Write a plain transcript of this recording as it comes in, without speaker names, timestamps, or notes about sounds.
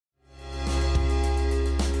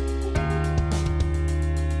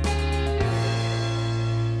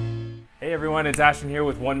Hey everyone, it's Ashton here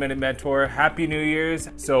with 1 Minute Mentor. Happy New Year's.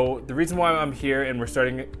 So the reason why I'm here and we're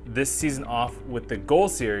starting this season off with the goal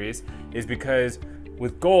series is because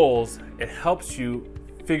with goals, it helps you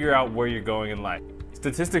figure out where you're going in life.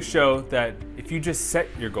 Statistics show that if you just set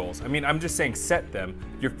your goals, I'm just saying set them,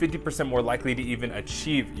 you're 50% more likely to even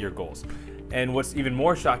achieve your goals. And what's even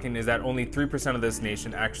more shocking is that only 3% of this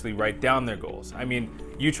nation actually write down their goals.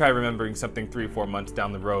 You try remembering something 3 or 4 months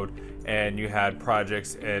down the road and you had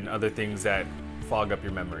projects and other things that fog up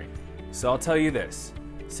your memory. So I'll tell you this,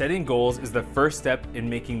 setting goals is the first step in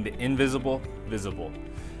making the invisible visible.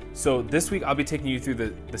 So this week I'll be taking you through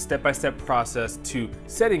the step-by-step process to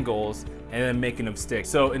setting goals and then making them stick.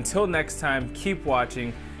 So until next time, keep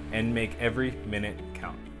watching and make every minute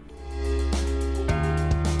count.